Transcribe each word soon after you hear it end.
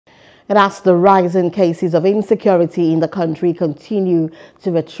And as the rising cases of insecurity in the country continue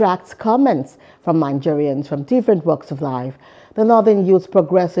to attract comments from Nigerians from different walks of life, the Northern Youth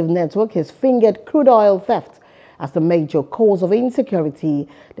Progressive Network has fingered crude oil theft as the major cause of insecurity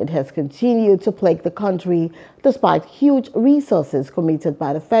that has continued to plague the country despite huge resources committed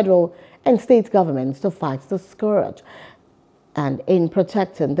by the federal and state governments to fight the scourge and in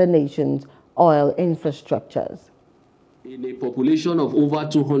protecting the nation's oil infrastructures. In a population of over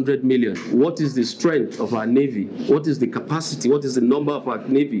 200 million, what is the strength of our Navy? What is the capacity? What is the number of our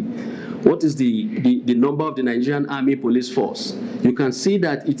Navy? What is the number of the Nigerian Army Police Force? You can see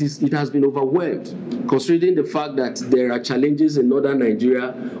that it has been overwhelmed, considering the fact that there are challenges in northern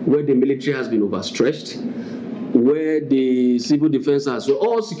Nigeria where the military has been overstretched, where the civil defense has, so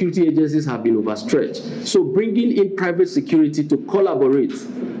all security agencies have been overstretched. So bringing in private security to collaborate,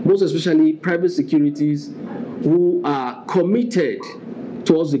 most especially private securities who are committed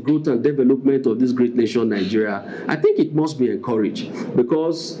towards the growth and development of this great nation, Nigeria, I think it must be encouraged,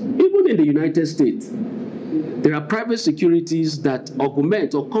 because even in the United States, there are private securities that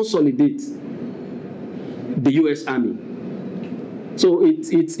augment or consolidate the U.S. Army. So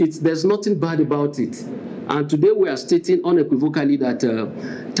there's nothing bad about it. And today we are stating unequivocally that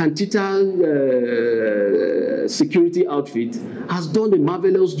Tantita security outfit has done a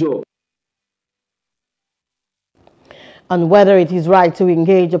marvelous job. On whether it is right to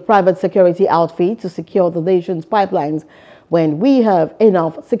engage a private security outfit to secure the nation's pipelines when we have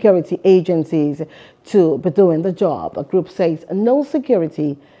enough security agencies to be doing the job. The group says no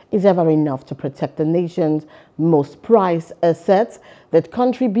security is ever enough to protect the nation's most prized assets that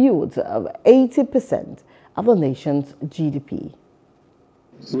contribute 80% of the nation's GDP.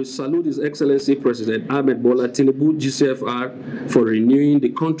 We salute His Excellency President Ahmed Bola Tinubu, GCFR, for renewing the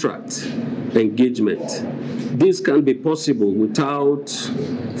contract engagement. This can be possible without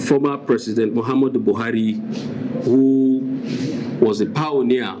former President Muhammadu Buhari, who was a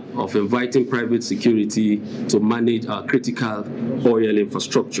pioneer of inviting private security to manage our critical oil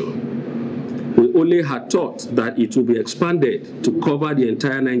infrastructure. We only had thought that it would be expanded to cover the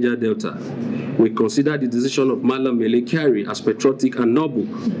entire Niger Delta. We consider the decision of Malam Mele Kyari as patriotic and noble,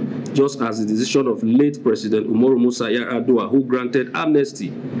 just as the decision of late President Umaru Musa Yar'Adua, who granted amnesty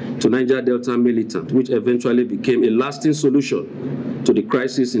to Niger Delta militants, which eventually became a lasting solution to the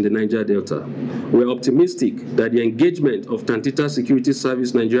crisis in the Niger Delta. We are optimistic that the engagement of Tantita Security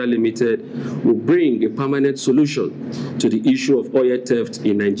Service Nigeria Limited will bring a permanent solution to the issue of oil theft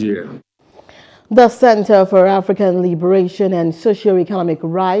in Nigeria. The Center for African Liberation and Socio-Economic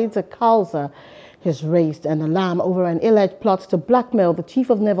Rights, CALSA, has raised an alarm over an alleged plot to blackmail the Chief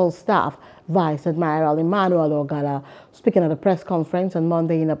of Naval Staff, Vice Admiral Emmanuel Ogala. Speaking at a press conference on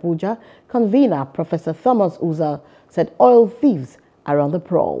Monday in Abuja, convener Professor Thomas Uza said oil thieves are on the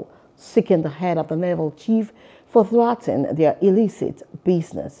prowl, seeking the head of the naval chief for thwarting their illicit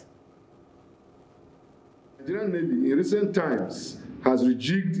business. The Nigerian Navy in recent times has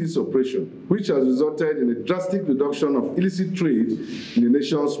rejigged its operation, which has resulted in a drastic reduction of illicit trade in the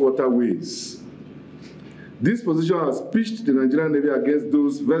nation's waterways. This position has pitched the Nigerian Navy against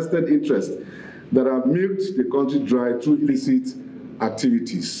those vested interests that have milked the country dry through illicit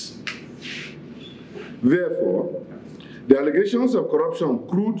activities. Therefore, the allegations of corruption,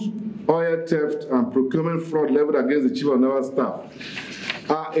 crude oil theft, and procurement fraud leveled against the Chief of Naval Staff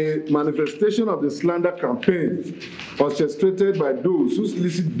are a manifestation of the slander campaign orchestrated by those whose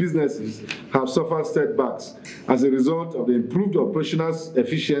illicit businesses have suffered setbacks as a result of the improved operational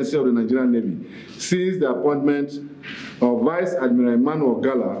efficiency of the Nigerian Navy since the appointment of Vice Admiral Emmanuel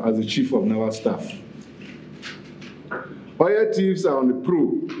Ogala as the Chief of Naval Staff. Oil thieves are on the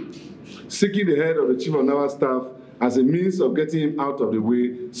prowl, seeking the head of the Chief of Naval Staff as a means of getting him out of the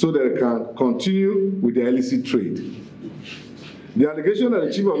way so that they can continue with their illicit trade. The allegation that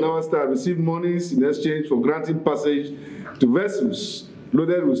the Chief of Naval Staff received monies in exchange for granting passage to vessels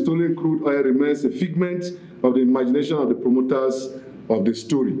loaded with stolen crude oil remains a figment of the imagination of the promoters of the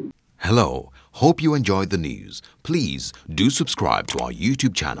story. Hello, hope you enjoyed the news. Please do subscribe to our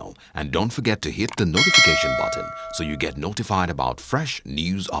YouTube channel and don't forget to hit the notification button so you get notified about fresh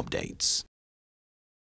news updates.